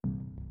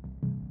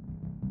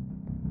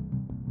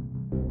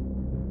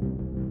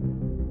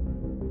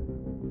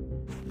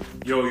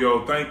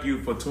Yo, thank you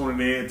for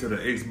tuning in to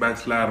the X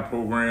Backslider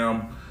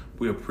program.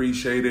 We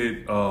appreciate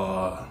it.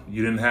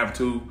 You didn't have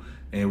to.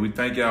 And we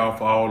thank y'all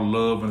for all the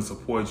love and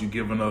support you've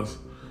given us.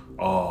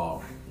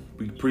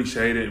 We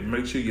appreciate it.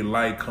 Make sure you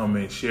like,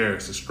 comment, share,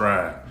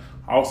 subscribe.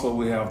 Also,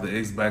 we have the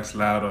X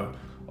Backslider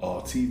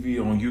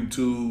TV on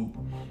YouTube.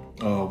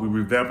 We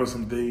revamping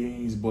some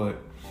things,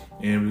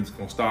 and we're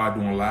gonna start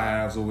doing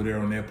lives over there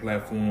on that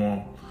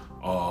platform.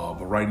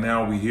 But right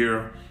now we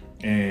here,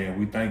 and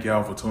we thank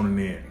y'all for tuning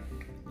in.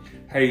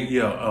 Hey,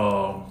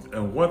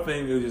 and one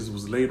thing that just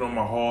was laid on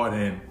my heart,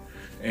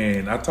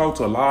 and I talked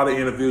to a lot of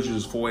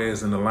individuals as far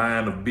as in the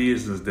line of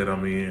business that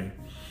I'm in,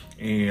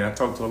 and I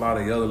talked to a lot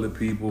of elderly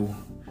people,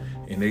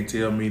 and they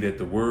tell me that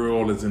the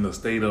world is in a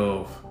state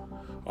of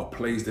a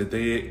place that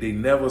they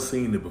never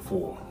seen it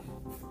before.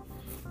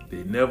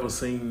 They never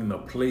seen a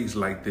place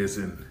like this,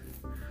 and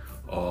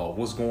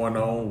what's going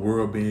on,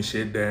 world being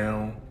shut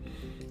down.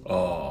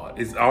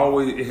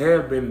 It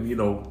has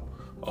been,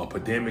 a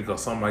pandemic or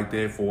something like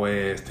that for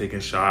as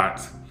taking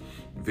shots,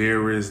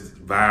 various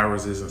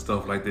viruses and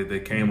stuff like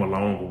that came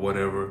along or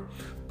whatever,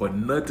 but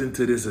nothing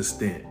to this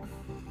extent.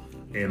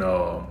 And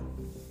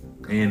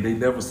they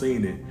never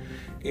seen it.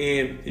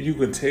 And you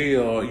can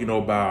tell,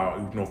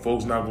 about,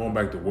 folks not going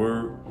back to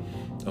work,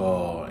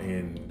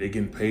 and they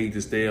getting paid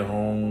to stay at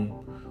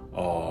home.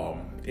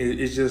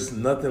 It's just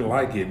nothing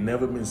like it.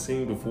 Never been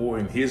seen before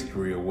in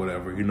history or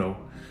whatever,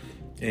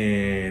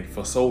 and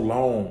for so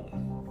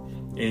long.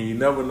 And you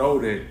never know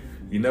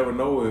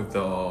if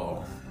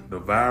the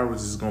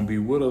virus is gonna be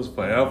with us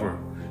forever.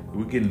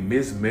 We're getting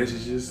mixed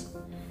messages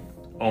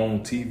on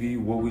TV,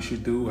 what we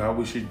should do, how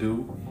we should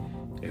do.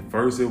 At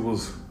first it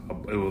was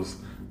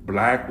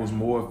black was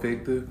more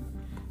effective,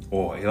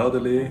 or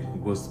elderly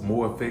was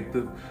more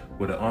effective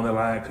with an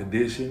underlying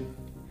condition.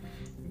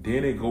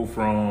 Then it go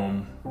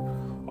from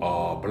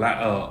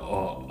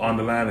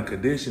underlying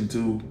condition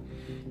to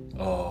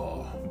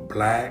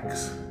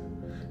blacks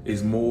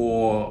is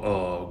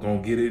more gonna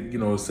get it,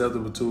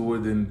 acceptable to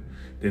it than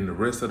the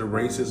rest of the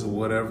races or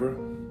whatever.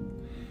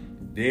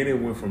 Then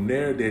it went from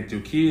there that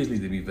your kids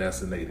need to be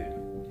vaccinated,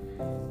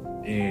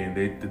 and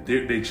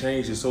they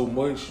changed it so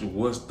much.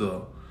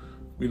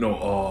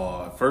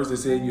 First they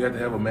said you had to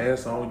have a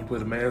mask on. You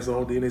put a mask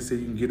on. Then they said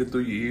you can get it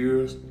through your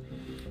ears,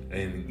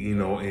 and you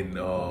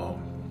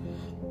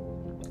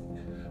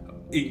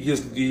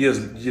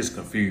just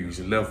confused.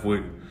 You're left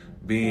with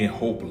being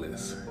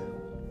hopeless.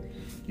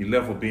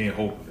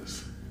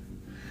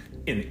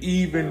 And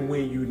even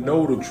when you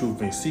know the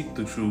truth and seek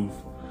the truth,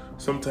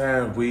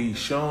 sometimes we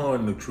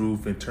shun the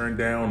truth and turn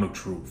down the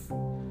truth.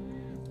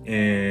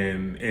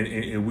 And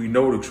we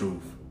know the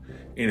truth.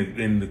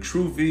 And the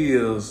truth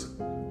is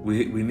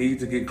we need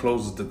to get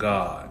closer to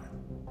God.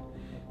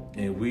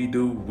 And we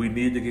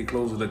need to get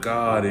closer to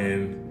God,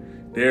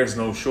 and there's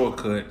no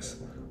shortcuts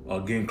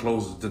of getting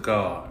closer to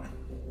God.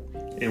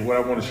 And what I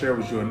want to share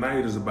with you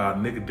tonight is about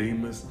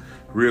Nicodemus.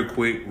 Real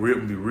quick.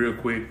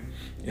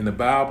 In the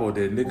Bible,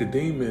 that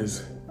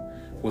Nicodemus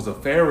was a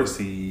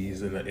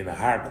Pharisee in a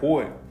high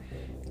court,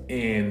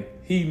 and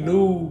he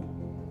knew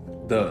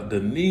the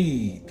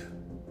need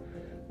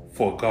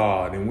for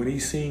God. And when he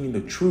seen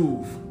the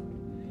truth,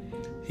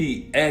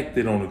 he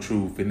acted on the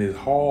truth, and his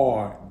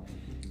heart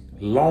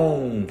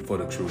longed for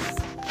the truth.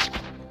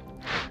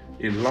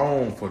 It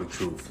longed for the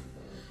truth.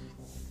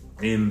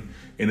 In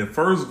the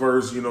first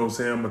verse, I'm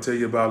gonna tell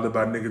you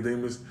about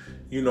Nicodemus.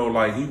 He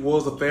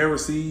was a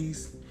Pharisee.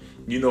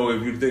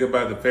 If you think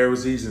about the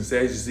Pharisees and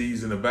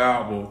Sadducees in the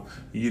Bible,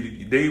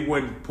 they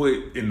weren't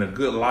put in a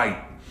good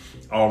light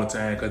all the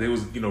time because they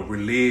was,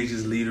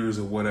 religious leaders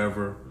or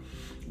whatever.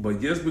 But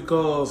just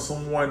because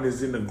someone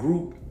is in a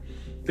group,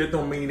 that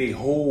don't mean they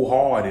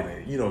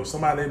wholehearted in it.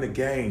 Somebody in the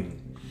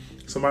gang,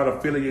 somebody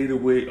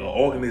affiliated with an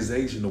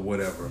organization or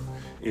whatever.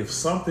 If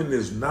something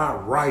is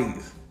not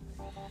right,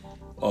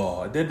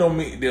 that don't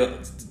mean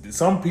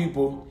some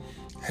people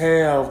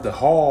have the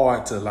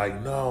heart to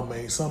no,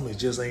 man, something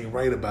just ain't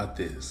right about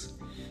this.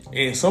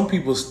 And some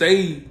people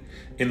stay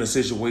in a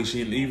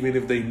situation even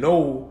if they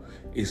know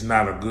it's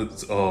not a good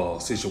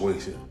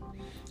situation.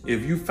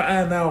 If you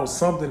find out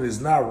something is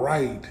not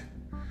right,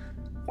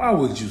 why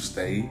would you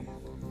stay?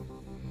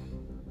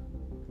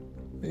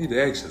 You need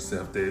to ask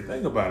yourself that.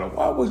 Think about it.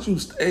 Why would you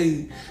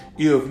stay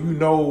if you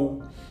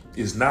know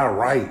it's not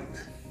right?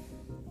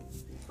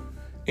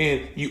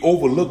 And you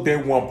overlook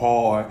that one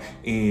part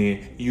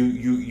and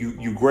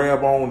you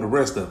grab on the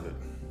rest of it.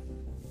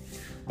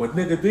 But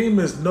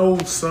Nicodemus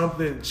knows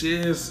something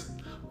just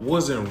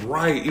wasn't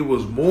right. It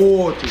was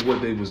more to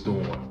what they was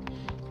doing.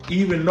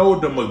 Even though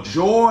the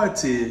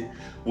majority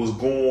was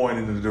going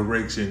in the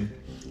direction,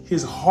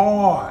 his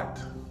heart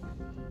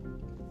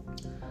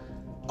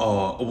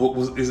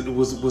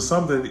was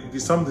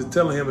something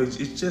telling him it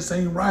just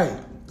ain't right.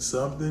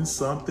 Something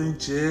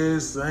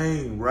just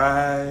ain't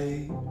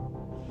right.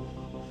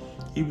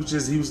 He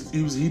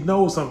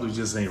knows something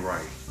just ain't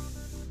right.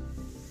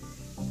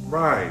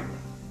 Right.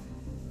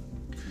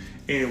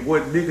 And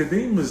what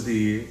Nicodemus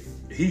did,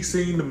 he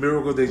seen the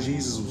miracles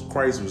that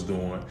Christ was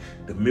doing,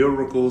 the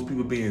miracles,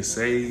 people being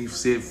saved,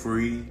 set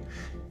free,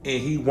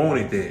 and he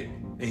wanted that.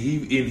 And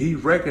he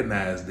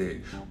recognized that.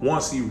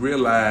 Once he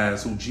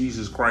realized who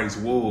Jesus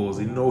Christ was,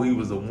 he know he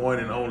was the one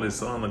and only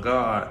Son of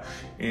God,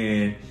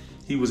 and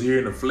he was here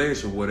in the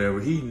flesh or whatever,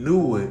 he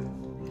knew it.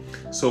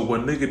 So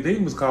what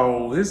Nicodemus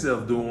called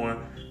himself doing,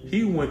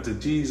 he went to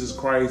Jesus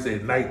Christ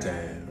at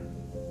nighttime.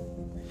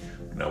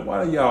 Now,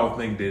 why do y'all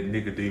think that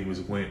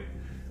Nicodemus went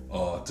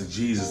to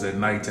Jesus at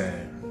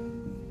nighttime?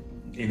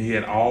 And he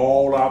had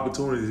all the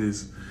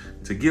opportunities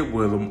to get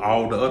with him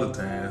all the other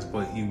times,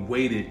 but he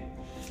waited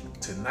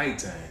to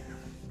nighttime.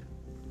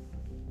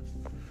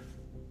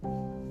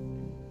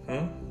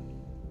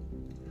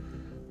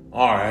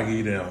 All right, I give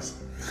you the answer.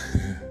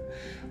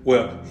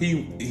 Well,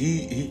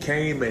 he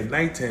came at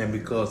nighttime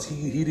because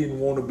he didn't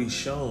want to be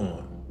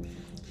shunned.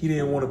 He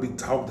didn't want to be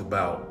talked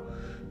about,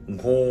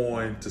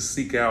 going to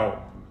seek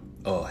out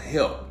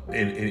help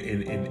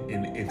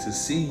and to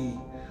see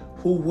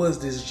who was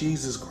this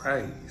Jesus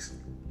Christ,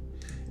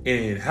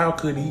 and how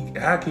can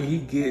he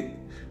get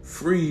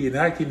free, and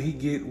how can he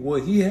get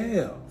what he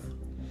have.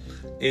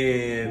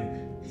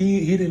 And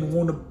he didn't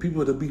want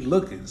people to be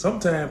looking.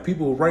 Sometimes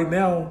people right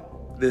now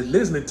that's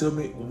listening to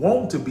me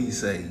want to be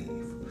saved,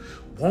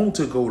 want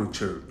to go to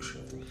church.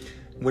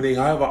 When they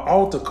have an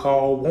altar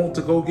call, want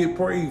to go get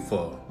prayed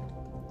for,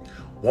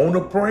 want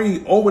to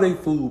pray over their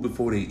food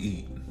before they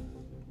eat,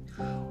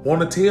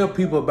 want to tell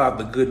people about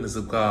the goodness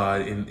of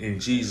God in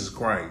Jesus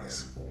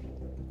Christ.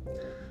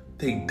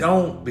 They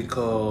don't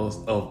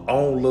because of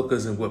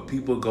onlookers and what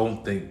people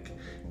gonna think.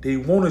 They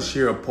want to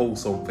share a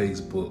post on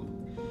Facebook.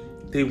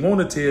 They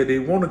want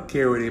to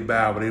carry their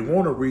Bible. They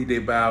want to read their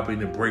Bible in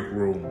the break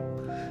room.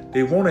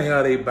 They want to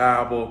have their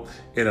Bible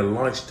at a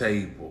lunch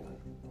table.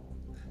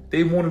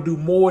 They want to do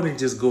more than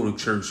just go to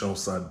church on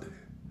Sunday.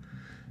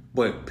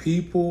 But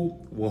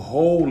people will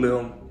hold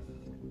them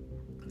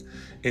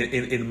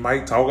and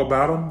might talk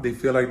about them. They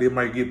feel like they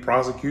might get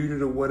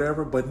prosecuted or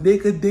whatever. But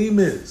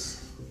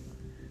Nicodemus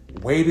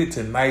waited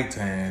to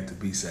nighttime to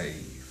be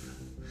saved.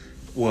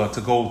 Well,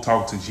 to go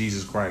talk to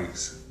Jesus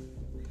Christ.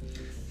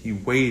 He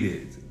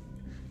waited.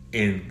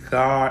 And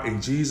God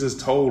and Jesus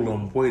told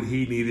him what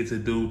he needed to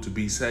do to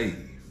be saved.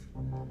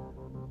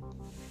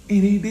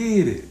 And he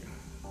did it.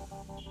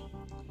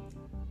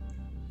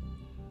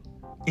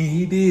 And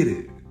he did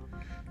it.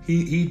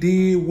 He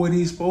did what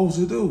he's supposed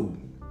to do.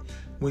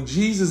 When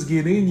Jesus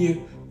get in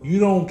you, you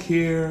don't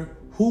care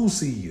who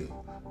see you.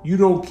 You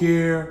don't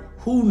care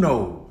who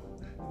know.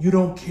 You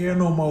don't care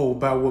no more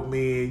about what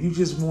man. You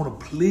just want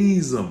to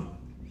please them.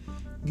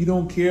 You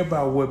don't care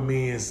about what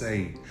men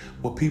say,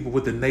 what people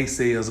with the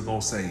naysayers are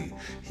gonna say.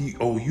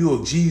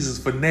 You're a Jesus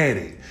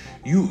fanatic.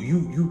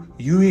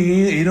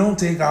 It don't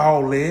take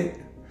all that.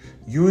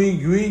 You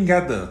ain't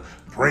got to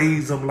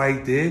praise him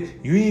like that.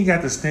 You ain't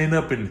got to stand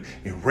up and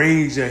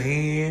raise your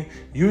hand.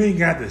 You ain't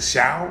got to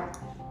shout.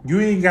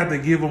 You ain't got to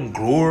give him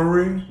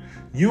glory.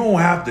 You don't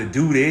have to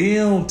do that. It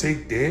don't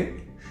take that.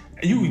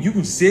 You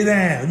can sit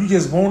down. You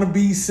just want to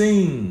be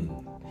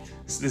seen.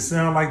 It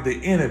sounds like the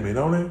enemy,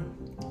 don't it?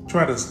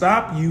 Try to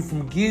stop you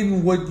from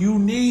getting what you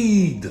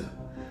need.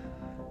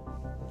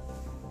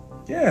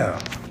 Yeah.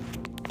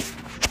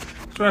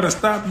 Try to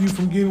stop you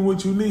from getting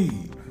what you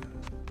need.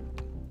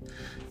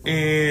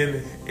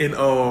 And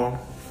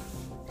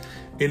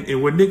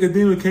when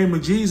Nicodemus came to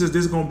Jesus,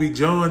 this is going to be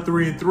John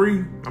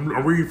 3:3. I'm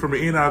reading from the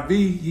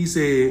NIV. He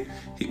said,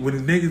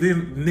 when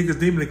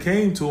Nicodemus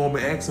came to him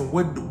and asked him,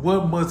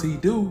 what must he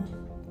do?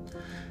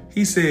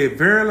 He said,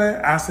 verily,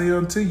 I say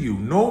unto you,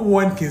 no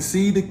one can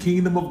see the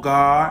kingdom of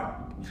God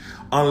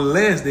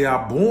unless they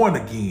are born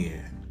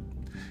again.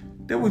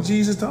 That's what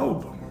Jesus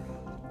told them.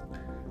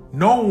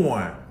 No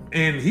one.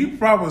 And he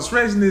probably was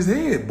scratching his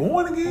head.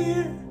 Born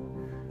again?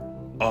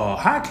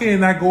 How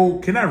can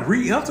I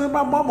re-enter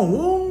my mama's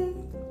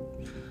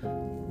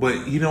womb?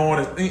 But you don't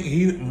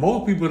understand.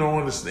 Most people don't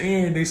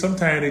understand.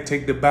 Sometimes they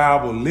take the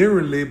Bible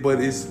literally,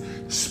 but it's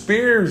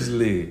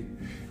spiritually.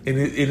 And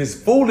it's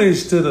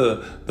foolish to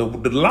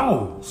the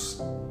laws.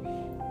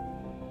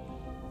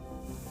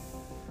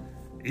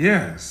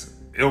 Yes.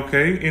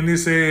 Okay, and it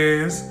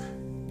says,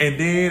 and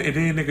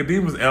then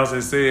Nicodemus answered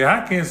and said,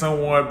 how can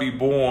someone be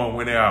born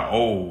when they are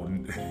old?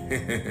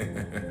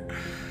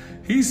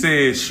 He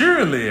said,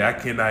 surely I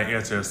cannot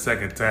enter a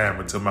second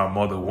time into my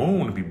mother's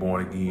womb to be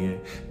born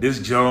again. This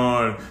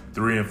John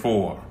 3:4.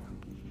 All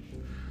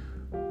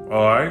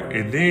right,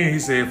 and then he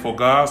said, for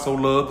God so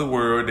loved the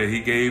world that he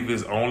gave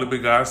his only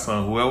begotten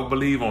son, whoever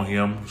believe on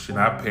him should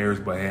not perish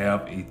but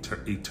have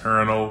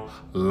eternal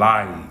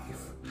life.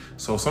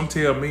 So some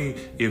tell me,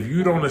 if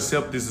you don't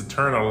accept this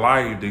eternal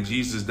life that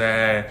Jesus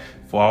died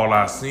for all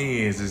our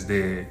sins, is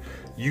that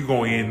you're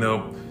going to end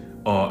up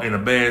in a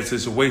bad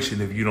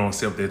situation if you don't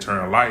accept the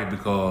eternal life,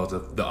 because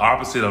the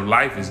opposite of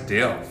life is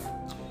death.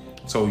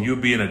 So you'll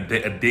be in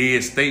a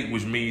dead state,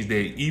 which means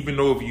that even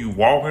though if you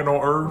walking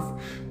on earth,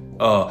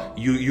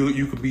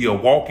 you could be a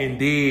walking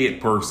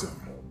dead person.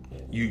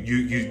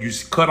 You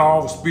cut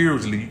off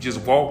spiritually. You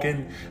just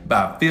walking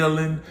by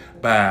feeling,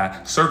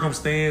 by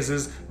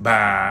circumstances,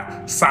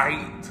 by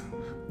sight.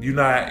 You're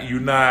not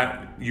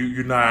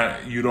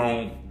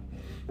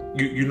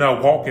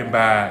walking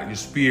by your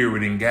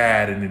spirit and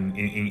guiding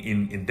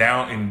and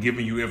down and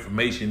giving you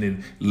information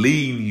and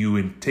leading you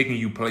and taking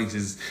you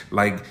places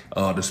like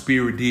the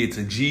Spirit did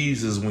to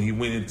Jesus when he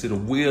went into the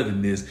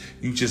wilderness.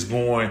 You just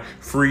going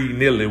free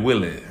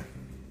nilly-willy.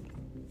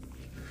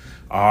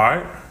 All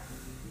right.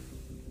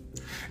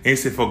 And it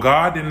said, for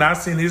God did not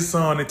send his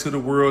son into the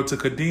world to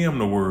condemn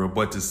the world,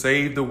 but to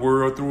save the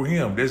world through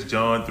him. That's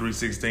John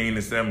 3:16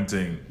 and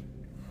 17.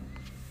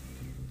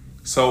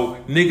 So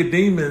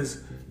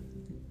Nicodemus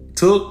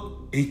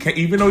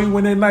even though he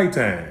went at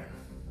nighttime,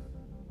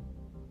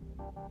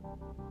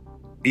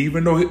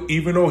 even though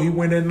he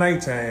went at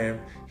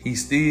nighttime, he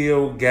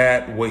still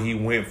got what he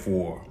went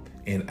for.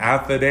 And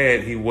after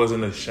that, he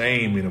wasn't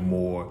ashamed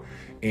anymore.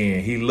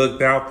 And he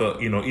looked out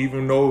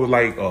even though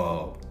like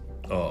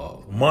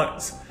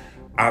months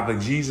after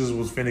Jesus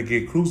was finna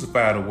get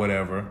crucified or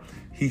whatever,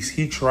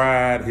 he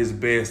tried his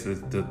best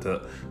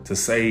to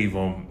save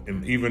him.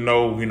 And even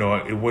though,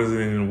 it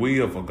wasn't in the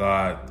will for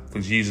God for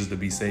Jesus to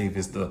be saved,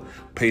 is to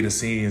pay the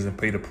sins and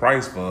pay the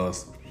price for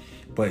us.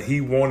 But he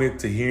wanted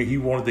to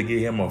give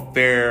him a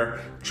fair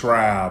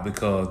trial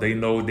because they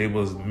know they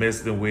was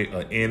messing with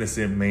an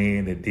innocent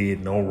man that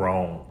did no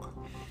wrong.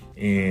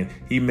 And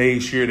he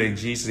made sure that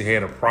Jesus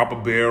had a proper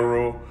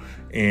burial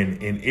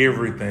and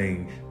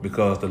everything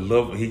because the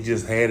love, he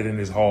just had it in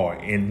his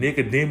heart. And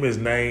Nicodemus'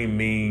 name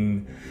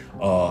mean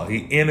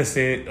he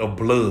innocent of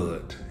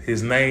blood.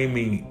 His name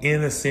mean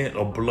innocent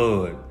of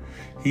blood.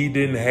 He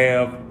didn't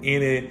have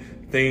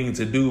anything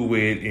to do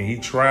with, and he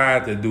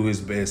tried to do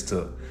his best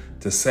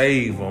to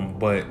save him,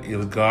 but it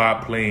was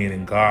God plan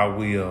and God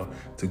will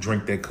to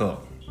drink that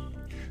cup.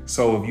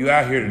 So if you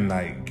out here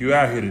tonight, you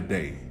out here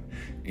today,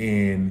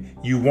 and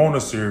you want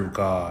to serve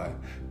God,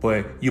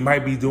 but you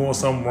might be doing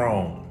something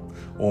wrong,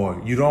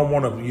 or you don't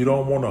want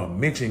to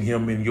mention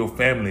him in your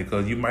family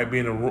because you might be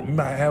in a room. You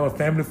might have a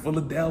family full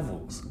of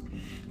devils.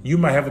 You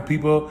might have a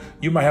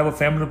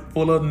family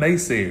full of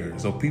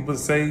naysayers, or people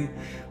say,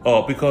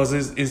 because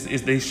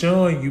it's they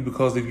shun you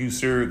because if you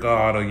serve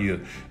God or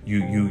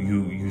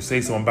you say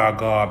something about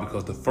God,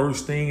 because the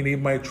first thing they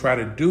might try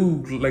to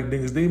do, like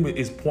Nicodemus,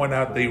 is point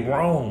out they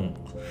wrongs.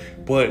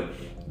 But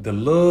the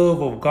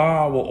love of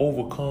God will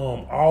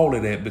overcome all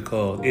of that,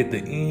 because at the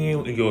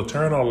end, your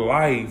eternal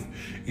life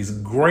is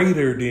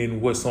greater than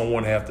what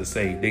someone have to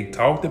say. They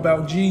talked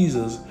about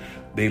Jesus.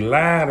 They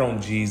lied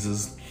on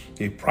Jesus.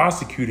 They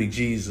prosecuted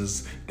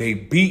Jesus. They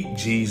beat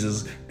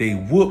Jesus. They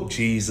whooped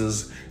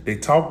Jesus. They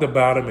talked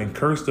about him and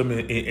cursed him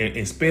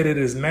and spat at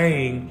his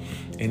name,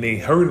 and they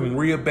hurt him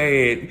real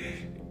bad.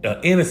 An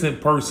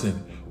innocent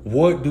person.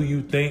 What do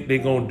you think they're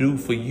going to do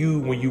for you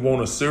when you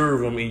want to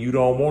serve them and you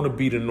don't want to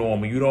be the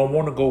norm? You don't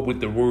want to go with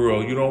the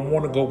world. You don't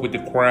want to go with the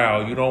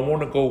crowd. You don't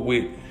want to go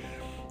with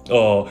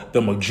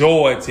the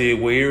majority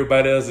where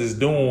everybody else is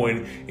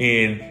doing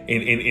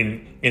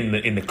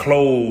in the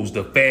clothes,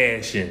 the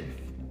fashion.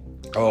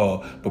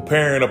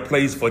 Preparing a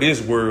place for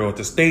this world,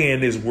 to stay in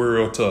this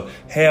world, to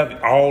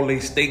have all their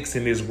stakes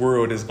in this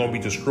world that's going to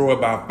be destroyed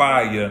by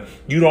fire.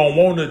 You don't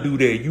want to do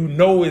that. You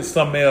know it's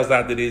something else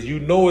after this. You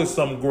know it's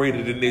something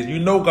greater than this. You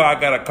know God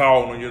got a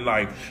call on your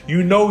life.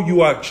 You know you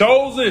are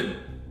chosen.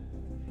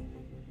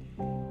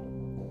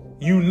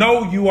 You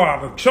know you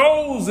are the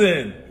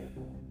chosen.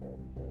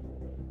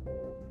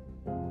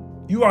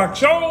 You are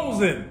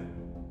chosen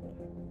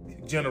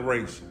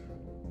generation.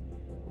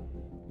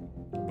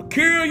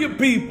 Peculiar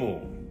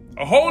people,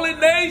 a holy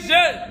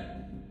nation.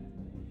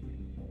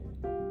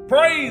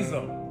 Praise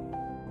him.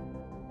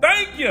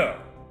 Thank you.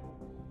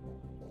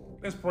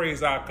 Let's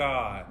praise our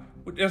God.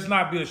 Let's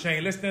not be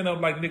ashamed. Let's stand up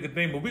like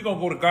Nicodemus. We're going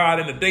to go to God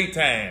in the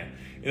daytime,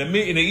 in the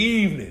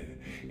evening,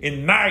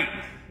 in night,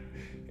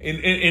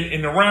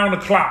 in around the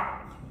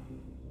clock.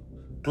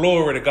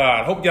 Glory to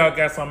God. Hope y'all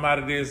got something out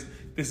of this.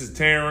 This is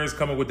Terrence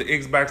coming with the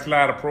Xbox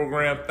Slider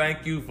program.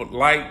 Thank you for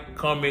like,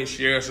 comment,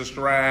 share,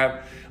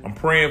 subscribe. I'm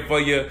praying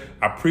for you.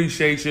 I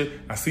appreciate you.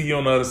 I see you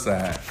on the other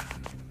side.